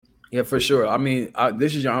Yeah, for sure. I mean,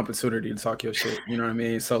 this is your opportunity to talk your shit. You know what I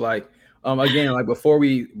mean? So like, again, like before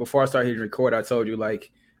I started hitting record, I told you like,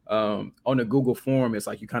 on the Google form, it's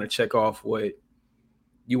like you kind of check off what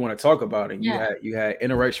you want to talk about, and Yeah. you had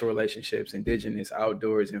interracial relationships, indigenous,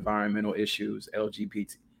 outdoors, environmental issues,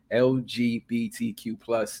 LGBTQ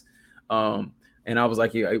plus, and I was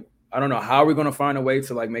like, yeah, I don't know how we're gonna find a way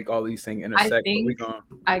to like make all these things I intersect, but think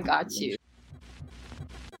I got you.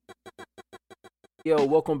 Yo,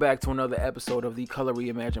 welcome back to another episode of the Colour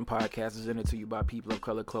Reimagined Podcast, presented to you by people of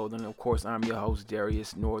color clothing. Of course, I'm your host,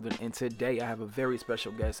 Darius Northern, and today I have a very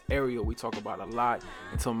special guest, Ariel. We talk about a lot,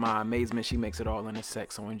 and to my amazement, she makes it all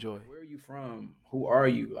intersect, so enjoy. Where are you from? Who are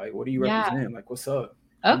you? Like, what do you Yeah. represent? Like, what's up?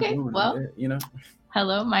 How you Okay. doing? Well, You know?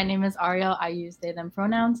 hello. My name is Ariel. I use they them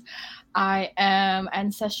pronouns. I am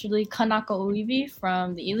ancestrally Kanaka Oiwi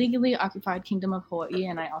from the illegally occupied Kingdom of Hawaii,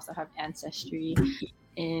 and I also have ancestry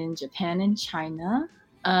in Japan and China.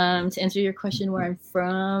 To answer your question, where I'm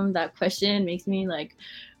from, that question makes me like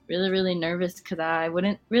really nervous because I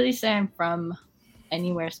wouldn't really say I'm from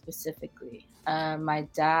anywhere specifically. My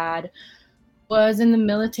dad was in the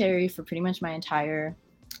military for pretty much my entire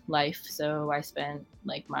life, so I spent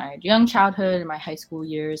like my young childhood and my high school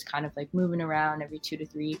years kind of like moving around every 2 to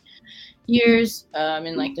 3 years,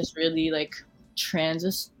 in like this really like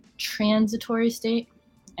transitory state.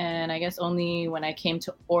 And I guess only when I came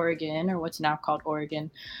to Oregon, or what's now called Oregon,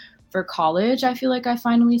 for college, I feel like I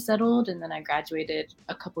finally settled. And then I graduated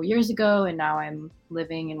a couple years ago, and now I'm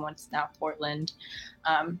living in what's now Portland.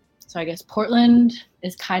 So I guess Portland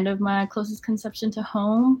is kind of my closest conception to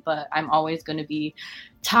home, but I'm always going to be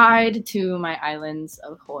tied to my islands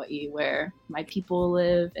of Hawaii, where my people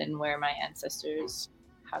live and where my ancestors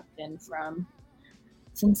have been from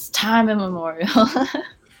since time immemorial.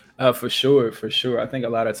 For sure, for sure. I think a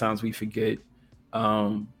lot of times we forget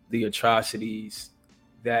the atrocities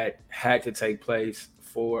that had to take place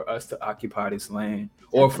for us to occupy this land,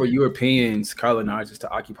 or for Europeans, colonizers, to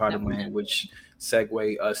occupy the land, which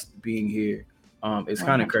segue us being here. It's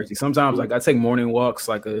kind of crazy. Sometimes, like I take morning walks,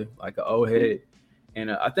 like an old head,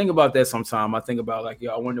 and I think about that. Sometimes I think about like,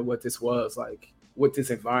 yo, I wonder what this was like, what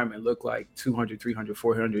this environment looked like 200, 300,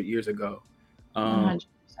 400 years ago. 100%.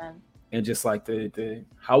 And just like the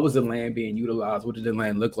how was the land being utilized? What did the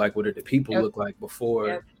land look like? What did the people look like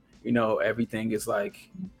before? You know, everything is like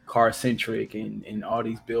car centric and all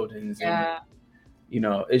these buildings. And you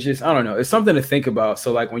know, it's just, I don't know, it's something to think about.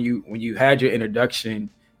 So like when you had your introduction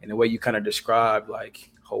and the way you kind of described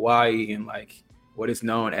like Hawaii and like what is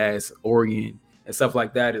known as Oregon and stuff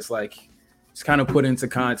like that, it's like it's kind of put into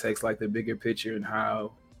context like the bigger picture and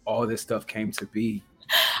how all this stuff came to be.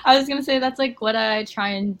 I was gonna say that's like what I try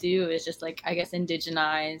and do is just like, I guess,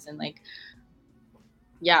 indigenize and like,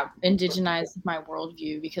 indigenize my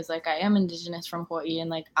worldview, because like I am indigenous from Hawaii, and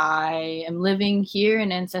like I am living here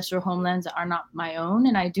in ancestral homelands that are not my own,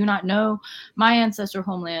 and I do not know my ancestral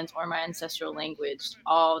homelands or my ancestral language,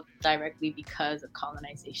 all directly because of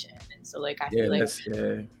colonization. And so like I feel like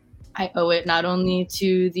I owe it not only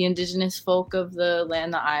to the indigenous folk of the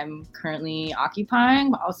land that I'm currently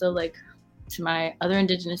occupying, but also like to my other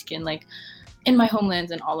indigenous kin, like in my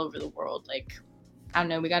homelands and all over the world. Like, I don't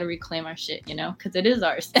know, we got to reclaim our shit, you know, because it is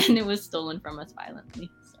ours and it was stolen from us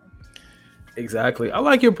violently. So. Exactly. I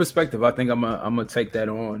like your perspective. I think I'm gonna take that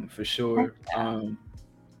on for sure, and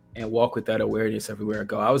walk with that awareness everywhere I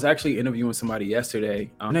go. I was actually interviewing somebody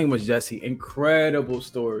yesterday. Her name was Jessie. Incredible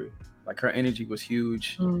story. Like her energy was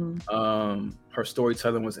huge. Her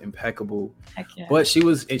storytelling was impeccable. Heck yeah. But she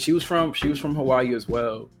was from Hawaii as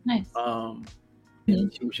well. Nice.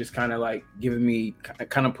 And she was just kind of like giving me,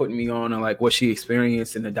 kind of putting me on like what she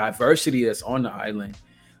experienced and the diversity that's on the island.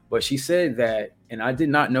 But she said that, and I did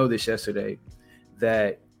not know this yesterday,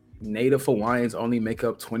 that Native Hawaiians only make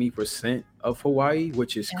up 20% of Hawaii,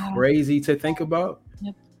 which is crazy to think about.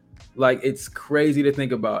 Yep. Like, it's crazy to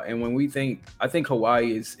think about. And when we think, I think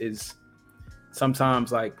Hawaii is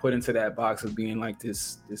sometimes like put into that box of being like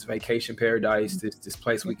this vacation paradise, this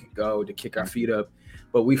place we could go to kick our feet up.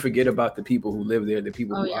 But we forget about the people who live there, the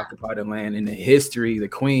people who occupy the land, and the history, the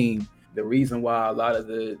queen, the reason why a lot of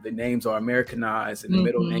the names are Americanized and the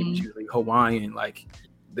middle name is usually Hawaiian, like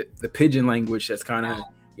the pidgin language that's kind of,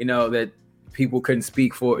 you know, that people couldn't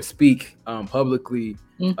speak publicly.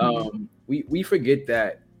 We forget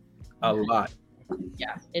that a lot.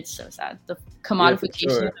 Yeah, it's so sad. The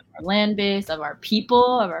commodification of our land base, of our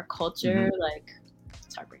people, of our culture, like,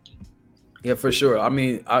 it's heartbreaking. Yeah, for sure. I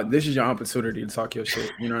mean, this is your opportunity to talk your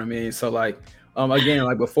shit. You know what I mean? So like, again,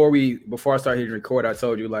 like before I started hitting record, I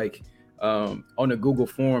told you like, on the Google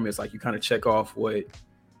form, it's like you kind of check off what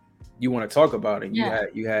you want to talk about it. Yeah.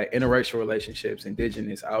 You had interracial relationships,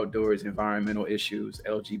 indigenous, outdoors, environmental issues,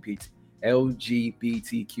 LGBTQ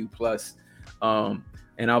plus,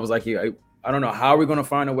 and I was like, yeah, I don't know how we're gonna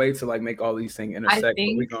find a way to like make all these things intersect. I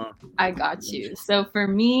think I got you. So for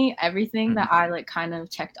me, everything that I like kind of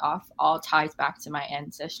checked off all ties back to my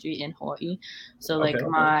ancestry in Hawaii. So like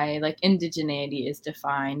my like indigeneity is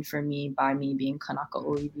defined for me by me being Kanaka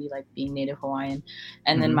Oiwi, like being Native Hawaiian,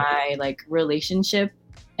 and then my like relationship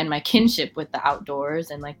and my kinship with the outdoors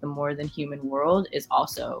and like the more than human world is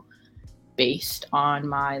also based on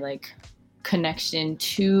my like connection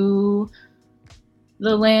to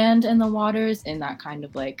the land and the waters, and that kind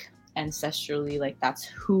of like ancestrally, like that's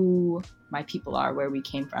who my people are, where we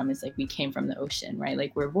came from, is like we came from the ocean, right?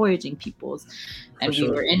 Like we're voyaging peoples, and we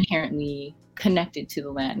were inherently connected to the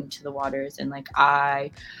land and to the waters. And like I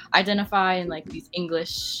identify in like these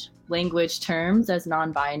English language terms as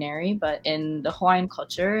non-binary, but in the Hawaiian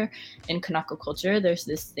culture, in Kanaka culture, there's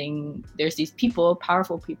these people,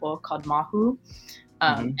 powerful people called mahu.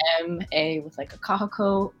 M-A with like a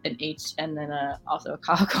kahako, an H, and then also a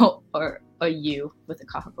kahako or a U with a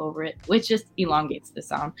kahako over it, which just elongates the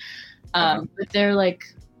sound. But they're like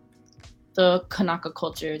the Kanaka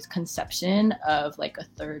culture's conception of like a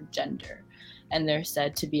third gender. And they're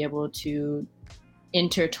said to be able to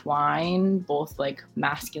intertwine both like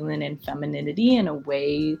masculine and femininity in a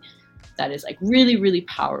way that is like really, really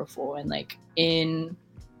powerful. And like in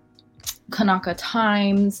Kanaka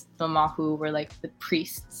times, the mahu were like the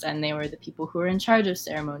priests, and they were the people who were in charge of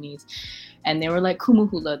ceremonies, and they were like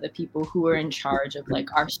kumuhula, the people who were in charge of like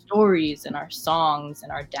our stories and our songs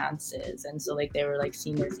and our dances. And so like they were like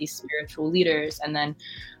seen as these spiritual leaders. And then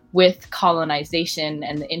with colonization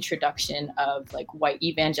and the introduction of like white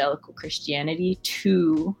evangelical Christianity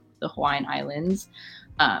to the Hawaiian Islands,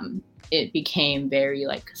 it became very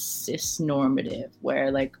like cis-normative,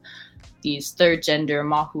 where like these third gender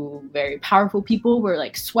mahu, very powerful people, were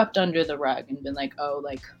like swept under the rug and been like, oh,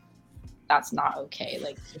 like that's not okay.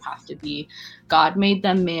 Like you have to be, God made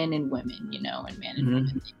them man and women, you know, and man and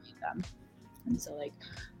women, they made them. And so like,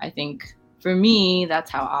 I think for me,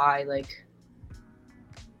 that's how I like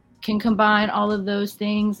can combine all of those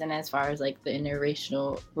things. And as far as like the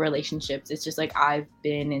interracial relationships, it's just like I've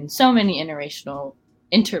been in so many interracial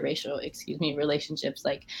relationships,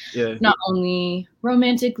 like not only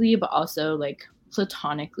romantically but also like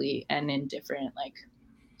platonically and in different like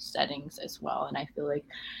settings as well. And I feel like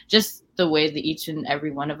just the way that each and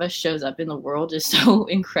every one of us shows up in the world is so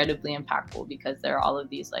incredibly impactful, because there are all of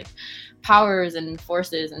these like powers and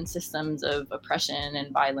forces and systems of oppression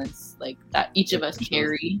and violence like that each of us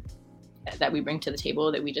carry, that we bring to the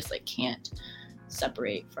table, that we just like can't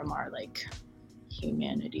separate from our like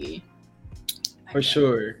humanity. For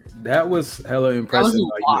sure. That was hella impressive.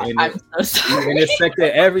 I'm so sorry. You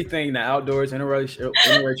intersected everything, the outdoors,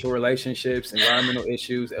 interracial relationships, environmental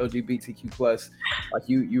issues, LGBTQ plus. Like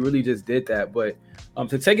you really just did that. But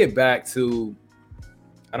to take it back to,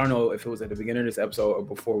 I don't know if it was at the beginning of this episode or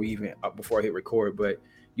before I hit record, but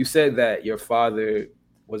you said that your father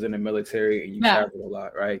was in the military and you traveled a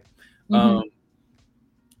lot, right?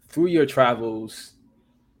 Through your travels,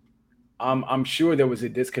 I'm sure there was a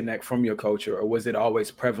disconnect from your culture, or was it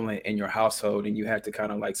always prevalent in your household and you had to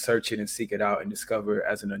kind of like search it and seek it out and discover it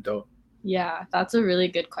as an adult? Yeah, that's a really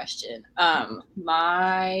good question.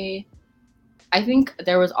 I think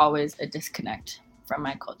there was always a disconnect from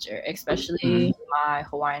my culture, especially my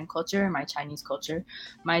Hawaiian culture, my Chinese culture.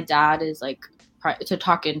 My dad is like, to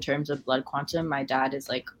talk in terms of blood quantum, my dad is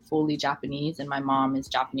like fully Japanese and my mom is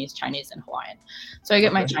Japanese, Chinese, and Hawaiian. So I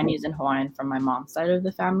get my Chinese and Hawaiian from my mom's side of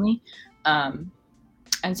the family.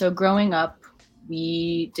 And so growing up,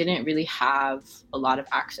 we didn't really have a lot of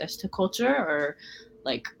access to culture or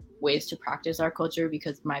like ways to practice our culture,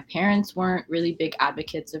 because my parents weren't really big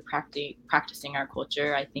advocates of practicing our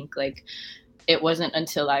culture. I think like it wasn't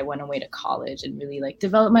until I went away to college and really like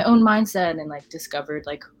developed my own mindset and like discovered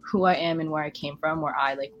like who I am and where I came from, where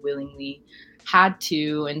I like willingly had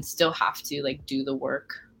to and still have to like do the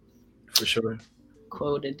work, for sure,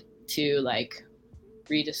 quoted, to like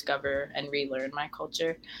rediscover and relearn my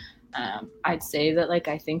culture. I'd say that like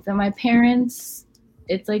I think that my parents,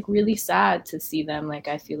 it's like really sad to see them, like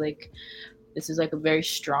I feel like this is like a very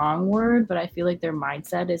strong word, but I feel like their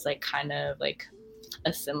mindset is like kind of like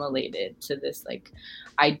assimilated to this like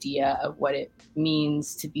idea of what it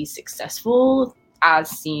means to be successful, as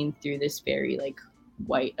seen through this very like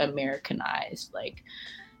white Americanized like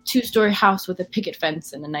 2-story house with a picket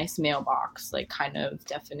fence and a nice mailbox like kind of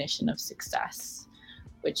definition of success,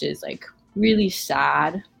 which is like really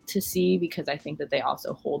sad to see, because I think that they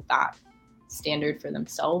also hold that standard for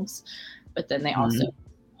themselves, but then they also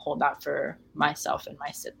hold that for myself and my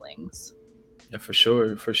siblings. Yeah, for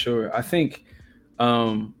sure. I think,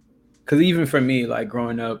 because even for me, like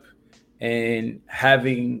growing up and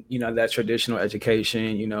having, that traditional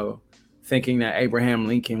education, thinking that Abraham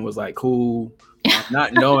Lincoln was like cool,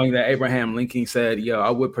 not knowing that Abraham Lincoln said, yo, I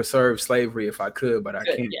would preserve slavery if I could, but I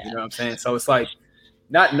can't, Yeah. you know what I'm saying? So it's like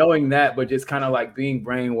not knowing that, but just kind of like being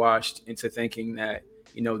brainwashed into thinking that,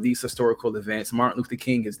 these historical events, Martin Luther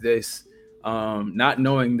King is this, not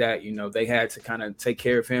knowing that, they had to kind of take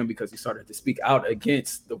care of him because he started to speak out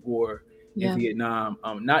against the war in Vietnam.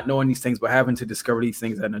 Not knowing these things, but having to discover these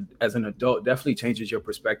things as an adult definitely changes your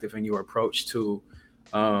perspective and your approach to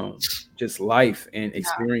just life and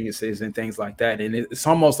experiences and things like that. And it's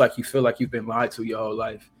almost like you feel like you've been lied to your whole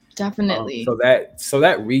life. Definitely. So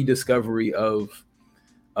that rediscovery of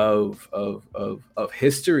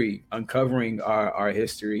history, uncovering our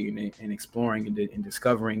history and exploring and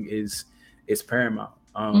discovering is paramount.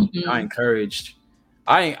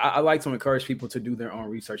 I like to encourage people to do their own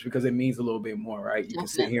research because it means a little bit more, right? You can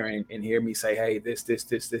sit here and hear me say, hey, this,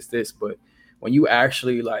 but when you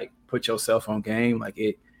actually like put yourself on game, like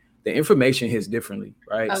the information hits differently,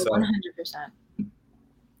 right? Oh, so 100%.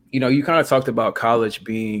 You kind of talked about college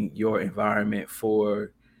being your environment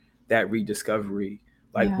for that rediscovery.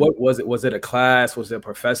 Like, what was it? Was it a class? Was it a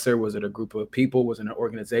professor? Was it a group of people? Was it an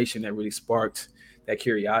organization that really sparked that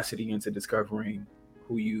curiosity into discovering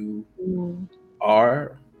who you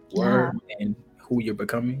were, and who you're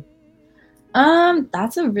becoming?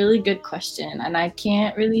 That's a really good question. And I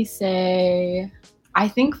can't really say, I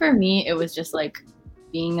think for me, it was just like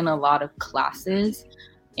being in a lot of classes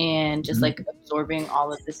and just like absorbing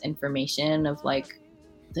all of this information of like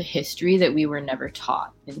the history that we were never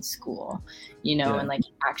taught in school, and like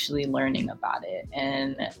actually learning about it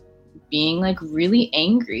and being like really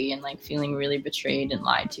angry and like feeling really betrayed and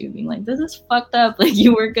lied to, being like, this is fucked up. Like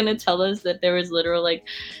you weren't going to tell us that there was literal like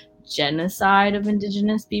genocide of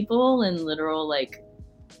indigenous people and literal like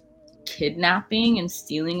kidnapping and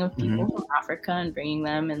stealing of people from Africa and bringing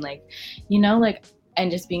them and like, like,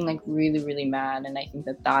 and just being like really, really mad. And I think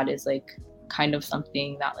that is like kind of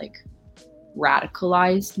something that like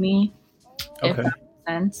radicalized me, if that makes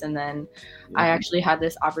sense. And then I actually had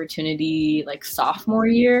this opportunity like sophomore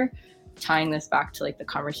year, tying this back to like the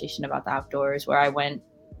conversation about the outdoors, where I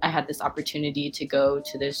had this opportunity to go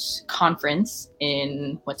to this conference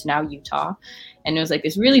in what's now Utah. And it was like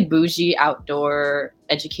this really bougie outdoor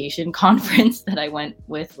education conference that I went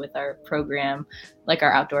with our program, like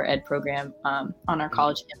our outdoor ed program on our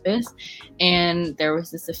college campus. And there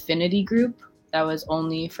was this affinity group that was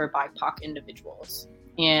only for BIPOC individuals.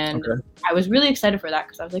 And I was really excited for that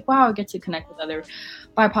because I was like, wow, I get to connect with other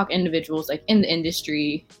BIPOC individuals like in the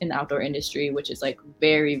industry, in the outdoor industry, which is like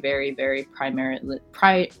very, very, very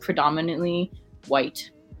predominantly white,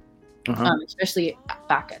 especially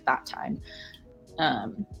back at that time.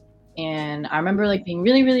 And I remember like being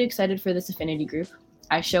really, really excited for this affinity group.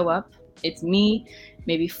 I show up, it's me,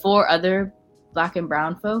 maybe 4 other Black and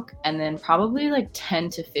brown folk, and then probably like 10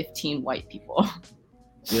 to 15 white people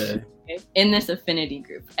in this affinity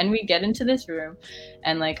group. And we get into this room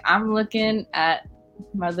and like I'm looking at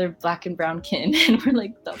my other Black and brown kin and we're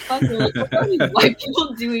like, the fuck, what are these white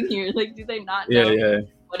people doing here? Like, do they not know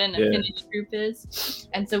what an affinity group is?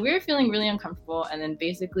 And so we were feeling really uncomfortable. And then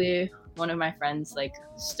basically one of my friends like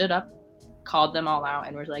stood up, called them all out,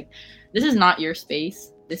 and was like, this is not your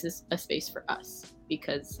space, this is a space for us,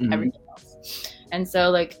 because everything else. And so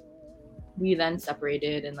like we then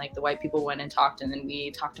separated and like the white people went and talked, and then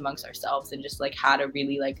we talked amongst ourselves and just like had a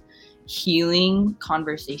really like healing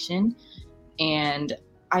conversation. And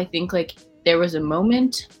I think like there was a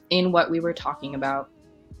moment in what we were talking about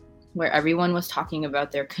where everyone was talking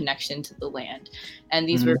about their connection to the land. And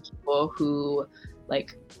these were people who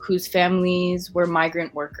like whose families were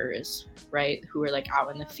migrant workers, right? Who were like out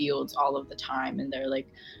in the fields all of the time, and they're like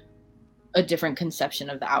a different conception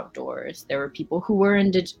of the outdoors. There were people who were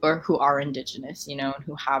who are indigenous, and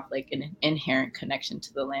who have like an inherent connection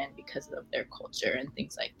to the land because of their culture and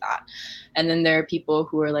things like that. And then there are people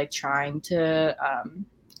who are like trying to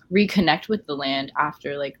reconnect with the land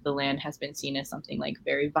after like the land has been seen as something like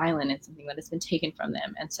very violent and something that has been taken from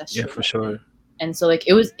them ancestrally. Yeah, for sure. And so like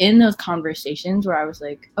it was in those conversations where I was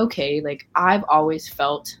like, okay, like I've always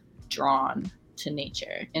felt drawn to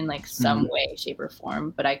nature in like some way, shape, or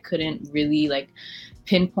form, but I couldn't really like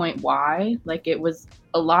pinpoint why. Like it was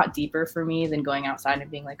a lot deeper for me than going outside and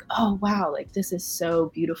being like, oh wow, like this is so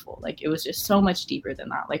beautiful. Like it was just so much deeper than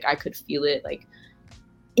that. Like I could feel it like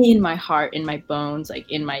in my heart, in my bones, like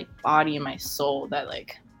in my body, in my soul, that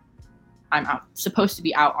like I'm supposed to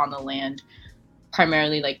be out on the land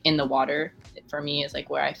primarily like in the water for me is like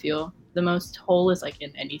where I feel the most whole, is like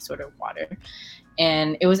in any sort of water.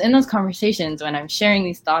 And it was in those conversations when I'm sharing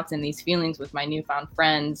these thoughts and these feelings with my newfound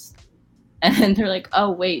friends, and then they're like,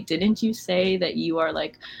 oh wait, didn't you say that you are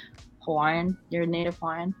like Hawaiian, you're native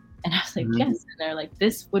Hawaiian? And I was like, yes. And they're like,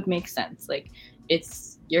 this would make sense. Like,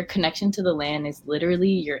 it's your connection to the land is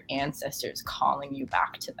literally your ancestors calling you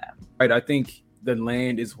back to them. Right. I think the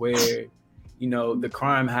land is where, you know, the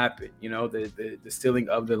crime happened, you know, the stealing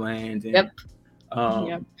of the land.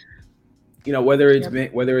 And, you know, whether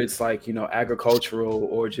it's like, you know, agricultural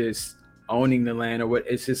or just owning the land, or what,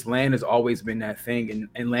 it's just land has always been that thing.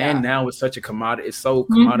 And land now is such a commodity. It's so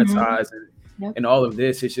commoditized and all of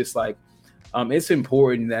this. It's just like, it's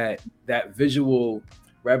important that visual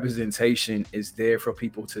representation is there for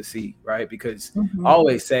people to see, right? Because I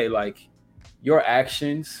always say, like, your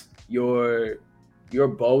actions, your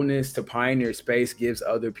boldness to pioneer space gives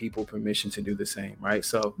other people permission to do the same, right?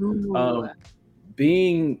 So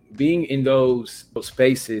being in those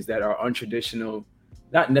spaces that are untraditional,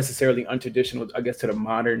 not necessarily untraditional, I guess, to the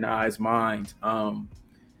modernized mind,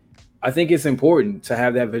 I think it's important to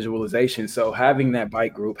have that visualization. So having that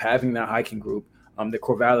bike group, having that hiking group, the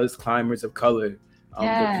Corvallis Climbers of Color, the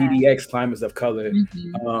PDX Climbers of Color,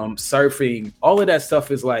 surfing, all of that stuff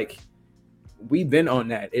is like, we've been on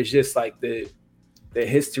that. It's just like the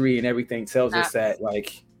history and everything tells us that,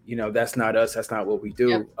 like, you know, that's not us. That's not what we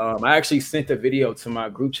do. I actually sent a video to my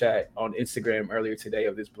group chat on Instagram earlier today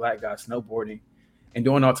of this Black guy snowboarding and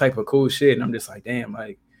doing all type of cool shit. And I'm just like, damn,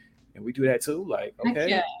 like, and we do that too? Like,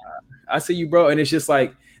 okay, I see you, bro. And it's just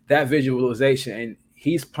like that visualization. And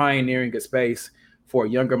he's pioneering a space for a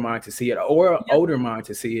younger mind to see it, or an older mind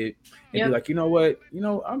to see it and be like, you know what, you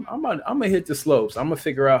know, I'm gonna hit the slopes. I'm gonna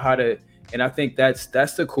figure out how to. And I think that's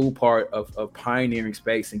the cool part of pioneering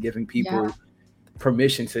space and giving people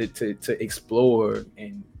permission to explore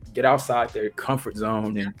and get outside their comfort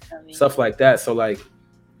zone and stuff like that. So like,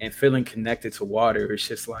 and feeling connected to water, it's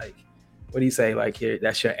just like, what do you say? Like,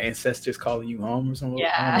 that's your ancestors calling you home or something?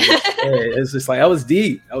 Yeah. It's just like, that was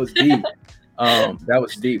deep. That was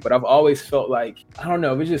deep. But I've always felt like, I don't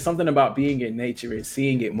know, it's just something about being in nature and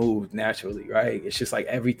seeing it move naturally, right? It's just like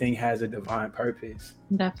everything has a divine purpose.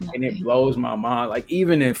 Definitely. And it blows my mind. Like,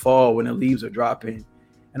 even in fall when the leaves are dropping,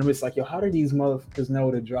 and I'm just like, yo, how do these motherfuckers know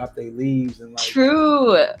to drop their leaves? And like,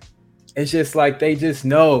 true. It's just like they just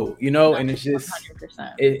know, you know, and it's just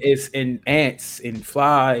 100%. It's in ants and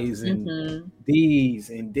flies and bees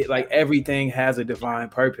and like everything has a divine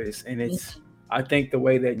purpose. And it's I think the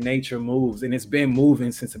way that nature moves, and it's been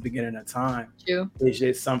moving since the beginning of time. True. It's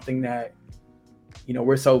just something that, you know,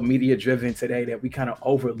 we're so media driven today that we kind of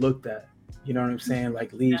overlook that. You know what I'm saying?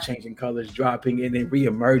 Like leaves changing colors, dropping, and then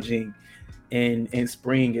re-emerging in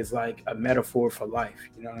spring is like a metaphor for life.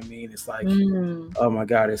 You know what I mean? It's like, oh my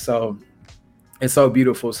God, it's so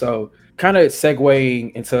beautiful. So kind of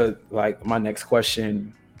segueing into like my next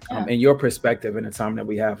question, in your perspective in the time that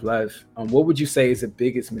we have left, what would you say is the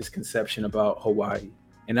biggest misconception about Hawaii?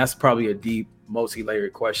 And that's probably a deep,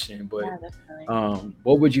 multi-layered question, but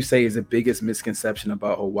what would you say is the biggest misconception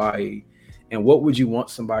about Hawaii? And what would you want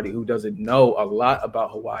somebody who doesn't know a lot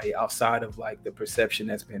about Hawaii outside of like the perception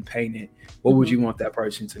that's been painted? What would you want that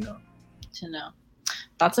person to know?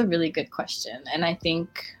 That's a really good question. And I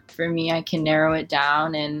think for me, I can narrow it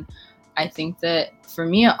down. And I think that for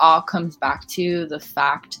me, it all comes back to the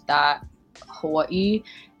fact that Hawaii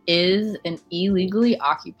is an illegally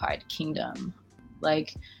occupied kingdom.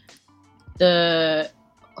 Like,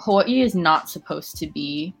 Hawaii is not supposed to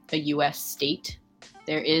be a U.S. state.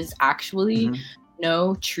 There is actually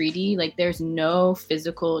no treaty, like there's no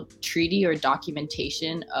physical treaty or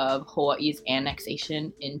documentation of Hawaii's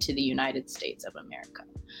annexation into the United States of America.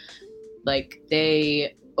 Like,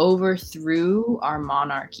 they overthrew our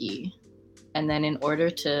monarchy, and then in order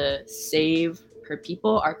to save her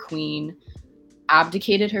people, our queen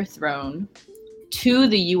abdicated her throne to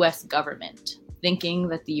the U.S. government, thinking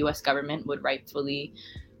that the U.S. government would rightfully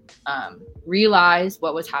realize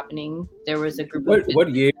what was happening. There was a group of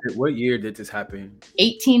what year did this happen?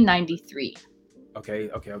 1893. Okay.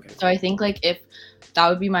 So I think like if that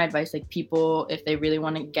would be my advice, like people, if they really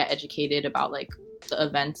want to get educated about like the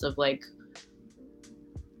events of like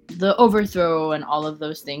the overthrow and all of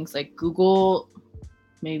those things, like Google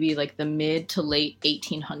maybe like the mid to late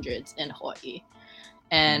 1800s in Hawaii,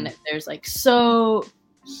 and there's like so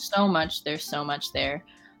much there.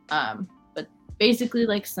 But basically,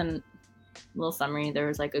 like some little summary, there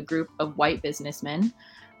was like a group of white businessmen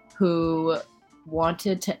who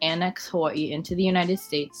wanted to annex Hawaii into the United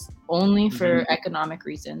States only for economic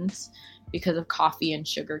reasons because of coffee and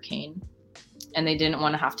sugar cane. and they didn't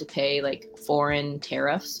want to have to pay like foreign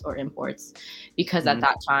tariffs or imports, because at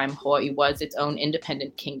that time Hawaii was its own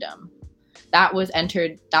independent kingdom that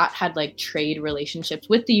had like trade relationships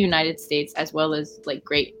with the United States, as well as like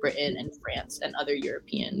Great Britain and France and other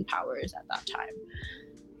European powers at that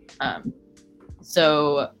time.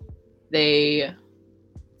 So they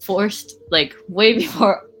forced, like way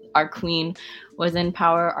before our queen was in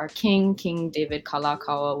power, our King David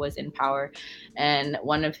Kalakaua was in power, and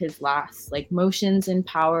one of his last like motions in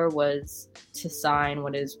power was to sign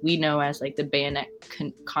what we know as like the Bayonet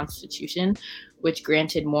Constitution, which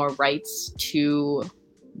granted more rights to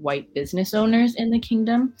white business owners in the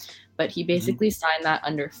kingdom. But he basically signed that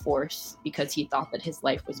under force because he thought that his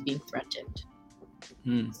life was being threatened.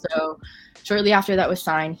 So shortly after that was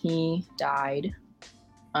signed, he died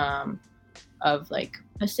of like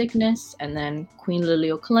a sickness, and then Queen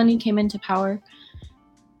Liliuokalani came into power,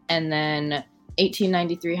 and then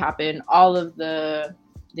 1893 happened. All of the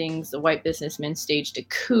things, the white businessmen staged a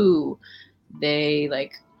coup. They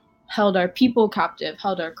like held our people captive,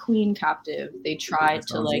 held our queen captive. They tried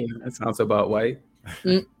to like... That sounds about white.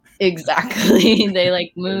 Exactly. They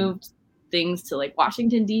like moved things to like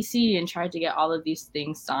Washington, D.C. and tried to get all of these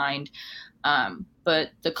things signed.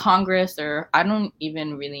 But the Congress, or I don't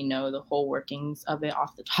even really know the whole workings of it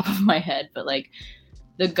off the top of my head, but like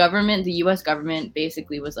the government, the U.S. government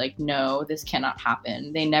basically was like, no, this cannot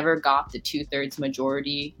happen. They never got the 2/3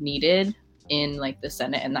 majority needed in like the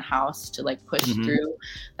Senate and the House to like push through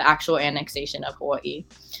the actual annexation of Hawaii.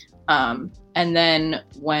 And then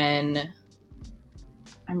when,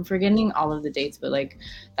 I'm forgetting all of the dates, but like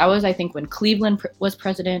that was, I think, when Cleveland was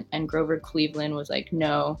president, and Grover Cleveland was like,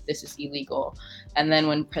 no, this is illegal. And then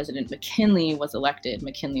when President McKinley was elected,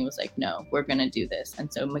 McKinley was like, no, we're going to do this.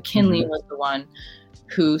 And so McKinley was the one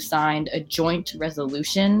who signed a joint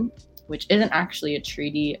resolution, which isn't actually a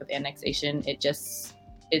treaty of annexation. It's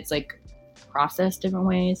like processed different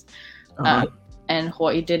ways. And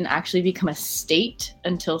Hawaii didn't actually become a state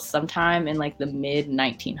until sometime in like the mid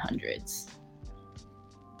 1900s.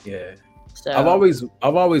 Yeah. So I've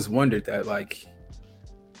always wondered that, like,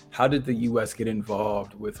 how did the U.S. get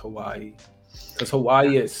involved with Hawaii? Because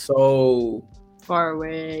Hawaii is so far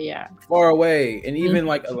away. Yeah. Far away. And even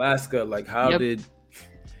like Alaska, like how did...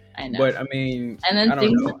 I know. But I mean, and then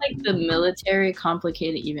things with like the military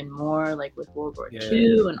complicated even more, like with World War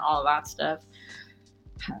II and all that stuff.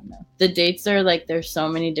 I don't know. The dates are like, there's so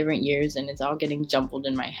many different years and it's all getting jumbled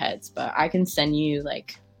in my head. But I can send you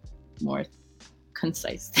like more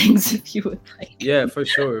concise things if you would like. Yeah, for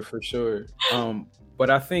sure. But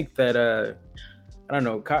I think that I don't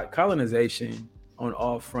know, colonization on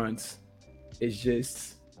all fronts is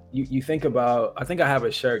just... You think about, I think I have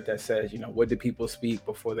a shirt that says, you know, what did people speak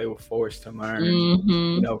before they were forced to learn,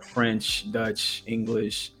 you know, French, Dutch,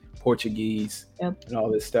 English, Portuguese, and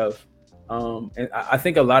all this stuff. And I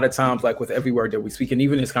think a lot of times, like with every word that we speak, and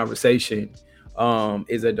even this conversation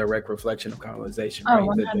is a direct reflection of colonization, right?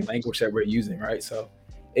 The language that we're using, right? So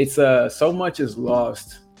it's so much is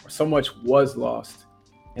lost, or so much was lost,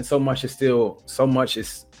 and so much is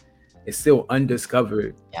still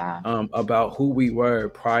undiscovered about who we were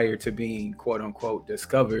prior to being quote unquote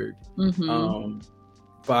discovered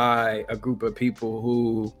by a group of people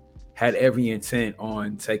who had every intent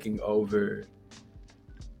on taking over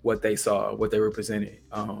what they saw, what they represented,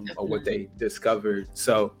 or what they discovered.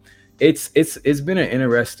 So it's been an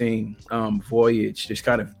interesting voyage, just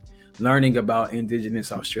kind of learning about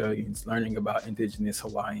Indigenous Australians, learning about Indigenous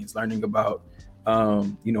Hawaiians, learning about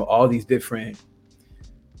you know, all these different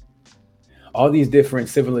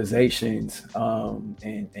civilizations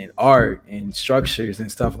and art and structures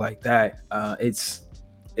and stuff like that. It's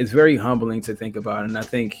very humbling to think about. And I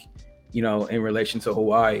think, you know, in relation to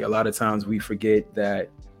Hawaii, a lot of times we forget that,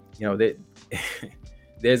 you know, that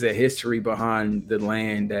there's a history behind the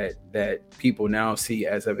land that people now see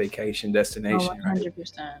as a vacation destination.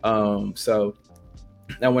 100%. So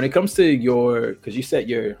now when it comes to because you said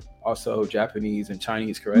you're also Japanese and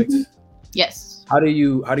Chinese, correct? Yes. How do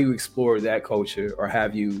you explore that culture, or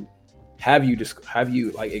have you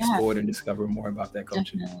like explored and discovered more about that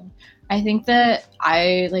culture? Definitely. I think that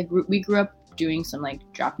we grew up doing some like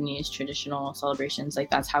Japanese traditional celebrations.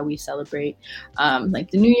 Like that's how we celebrate.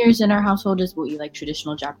 Like the New Year's in our household is we'll eat like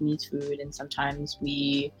traditional Japanese food, and sometimes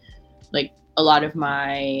we like a lot of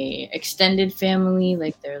my extended family,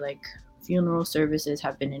 like their like funeral services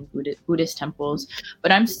have been in Buddhist temples,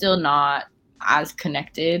 but I'm still not as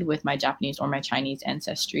connected with my Japanese or my Chinese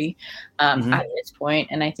ancestry at this point.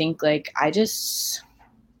 And I think like it's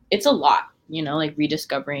a lot. like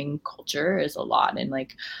rediscovering culture is a lot. And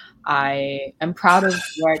like, I am proud of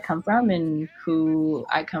where I come from and who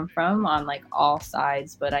I come from on like all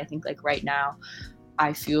sides. But I think like right now,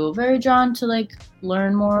 I feel very drawn to like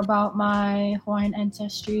learn more about my Hawaiian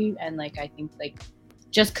ancestry. And like, I think like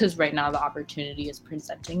just because right now the opportunity is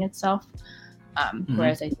presenting itself.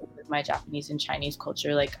 Whereas I think with my Japanese and Chinese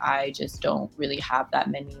culture, like I just don't really have that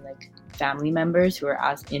many like family members who are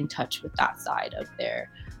as in touch with that side of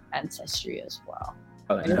their ancestry as well.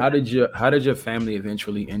 And how did your family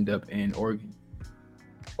eventually end up in Oregon?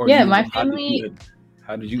 Or yeah, my family.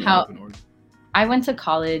 How did you end up in Oregon? I went to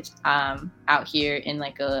college out here in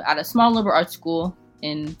like at a small liberal arts school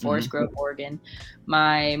in Forest Grove, Oregon.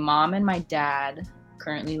 My mom and my dad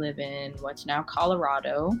currently live in what's now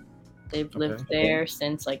Colorado. They've lived there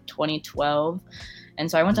since like 2012.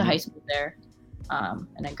 And so I went to high school there.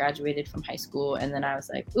 And I graduated from high school. And then I was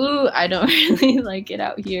like, ooh, I don't really like it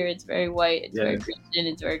out here. It's very white. It's very Christian.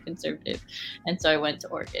 It's very conservative. And so I went to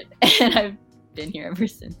Oregon. And I've been here ever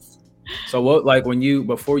since. So what, like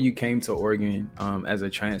before you came to Oregon as a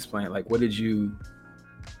transplant, like what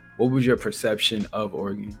was your perception of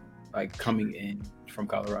Oregon, like coming in from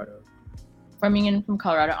Colorado? Coming in from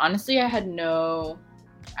Colorado, honestly, I had no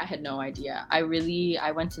idea. I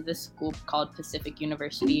went to this school called Pacific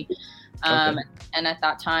University. And at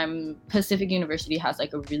that time, Pacific University has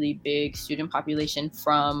like a really big student population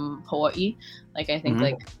from Hawaii. Like I think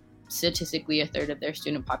like statistically a third of their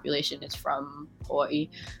student population is from Hawaii.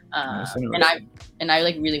 And I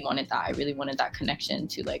like really wanted that. I really wanted that connection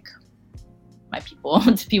to like my people,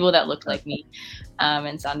 to people that looked like me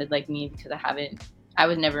and sounded like me, because I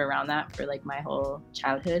was never around that for like my whole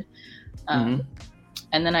childhood.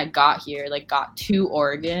 And then I got to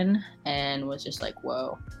Oregon and was just like,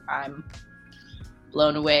 whoa, I'm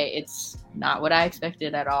blown away. It's not what I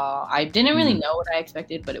expected at all. I didn't really know what I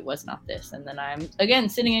expected, but it was not this. And then I'm, again,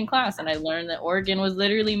 sitting in class and I learned that Oregon was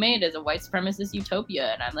literally made as a white supremacist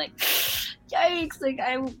utopia. And I'm like, yikes. Like,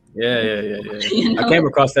 You know? I came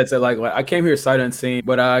across that. Like, I came here sight unseen,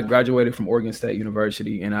 but I graduated from Oregon State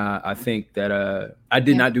University. And I think that I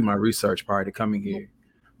did not do my research prior to coming here,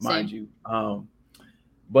 mind you.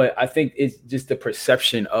 But I think it's just the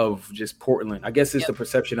perception of just Portland. I guess it's the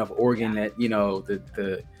perception of Oregon that,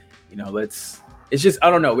 it's just, I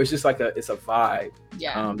don't know. It's just like it's a vibe.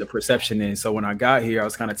 Yeah. The perception is. So when I got here, I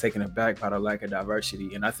was kind of taken aback by the lack of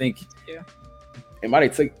diversity. And I think it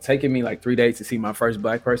might have taken me like 3 days to see my first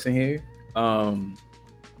Black person here. And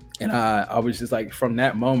I was just like, from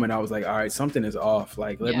that moment, I was like, all right, something is off.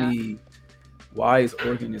 Like, why is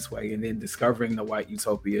Oregon this way? And then discovering the white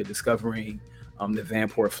utopia, discovering the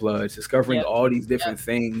Vanport floods, discovering all these different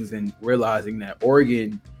things, and realizing that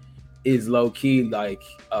Oregon is low key like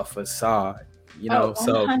a facade, so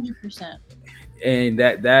 100%. And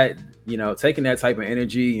that taking that type of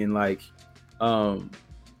energy and like and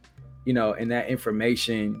that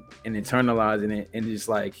information and internalizing it, and just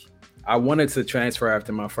like I wanted to transfer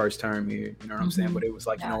after my first term here, you know what I'm saying, but it was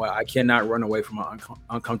like, you know what, I cannot run away from an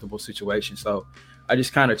uncomfortable situation. So I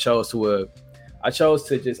just kind of chose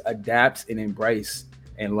to just adapt and embrace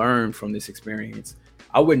and learn from this experience.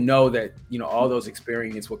 I would know that, all those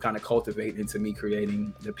experiences will kind of cultivate into me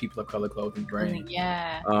creating the People of Color clothing brand.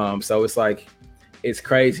 So it's like, it's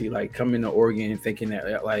crazy, like coming to Oregon and thinking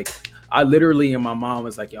that like, I literally, and my mom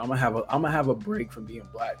was like, I'm gonna have a break from being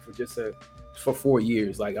Black for 4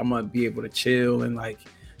 years. Like I'm gonna be able to chill and like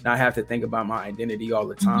not have to think about my identity all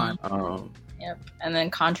the time. And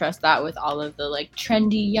then contrast that with all of the like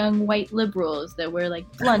trendy young white liberals that wear like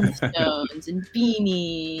Blundstones and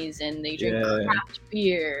beanies, and they drink craft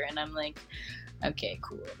beer, and I'm like, okay,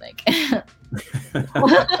 cool. Like,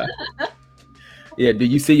 do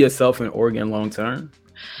you see yourself in Oregon long term?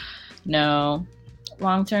 No,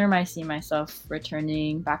 long term, I see myself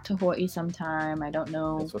returning back to Hawaii sometime. I don't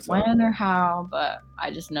know when or how, but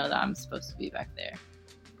I just know that I'm supposed to be back there.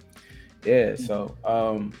 Yeah. So,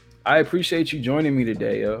 I appreciate you joining me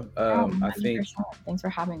today, yo. I think thanks for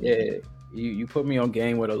having me. Yeah, you put me on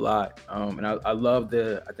game with a lot. And I love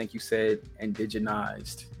I think you said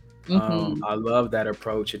indigenized. I love that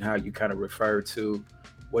approach and how you kind of refer to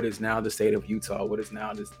what is now the state of Utah, what is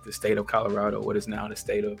now the state of Colorado, what is now the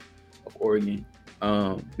state of Oregon.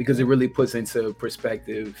 Because it really puts into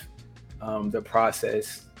perspective the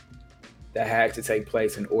process that had to take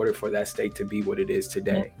place in order for that state to be what it is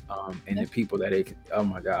today. And the people that oh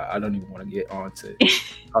my God, I don't even want to get on to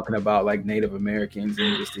talking about like Native Americans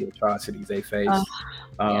and just the atrocities they face. So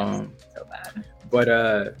bad.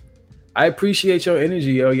 But I appreciate your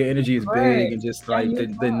energy, yo. Your energy is big, and just like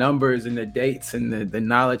the numbers and the dates and the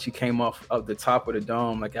knowledge you came off of the top of the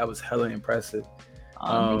dome, like that was hella impressive.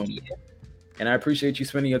 Thank you. And I appreciate you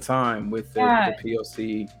spending your time with the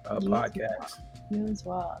POC podcast. You as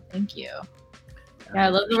well. Thank you. Yeah, I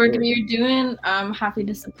love the work that you're doing. I'm happy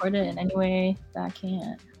to support it in any way that I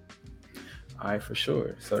can. All right, for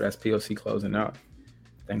sure. So that's POC closing out.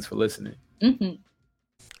 Thanks for listening. Mm-hmm.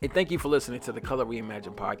 And thank you for listening to the Colour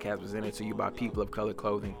Reimagined Podcast, presented to you by People of Color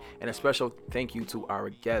Clothing. And a special thank you to our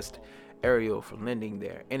guest, Ariel, for lending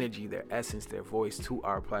their energy, their essence, their voice to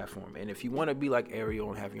our platform. And if you want to be like Ariel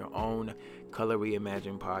and have your own Colour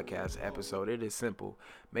Reimagined Podcast episode, it is simple.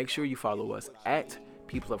 Make sure you follow us at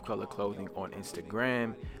People of Color Clothing on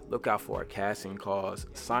Instagram. Look out for our casting calls.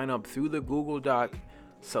 Sign up through the Google Doc.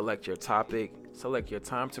 Select your topic. Select your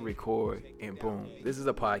time to record. And boom. This is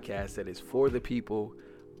a podcast that is for the people,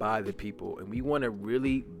 by the people. And we want to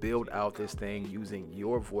really build out this thing using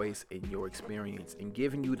your voice and your experience and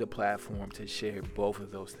giving you the platform to share both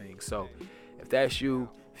of those things. So if that's you,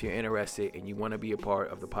 if you're interested and you want to be a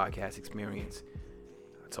part of the podcast experience,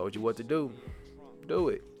 I told you what to do. Do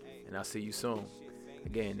it. And I'll see you soon.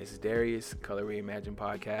 Again, this is Darius, Colour Reimagined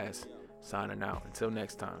Podcast, signing out. Until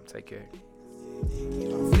next time, take care.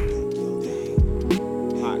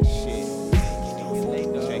 Hot shit.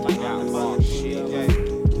 Check it out. Hot shit.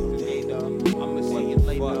 I'ma see you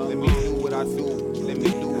later. Let me do what I do. Let me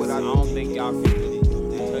do what I do. I don't think y'all can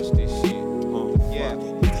touch this shit. Yeah.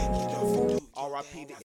 R.I.P.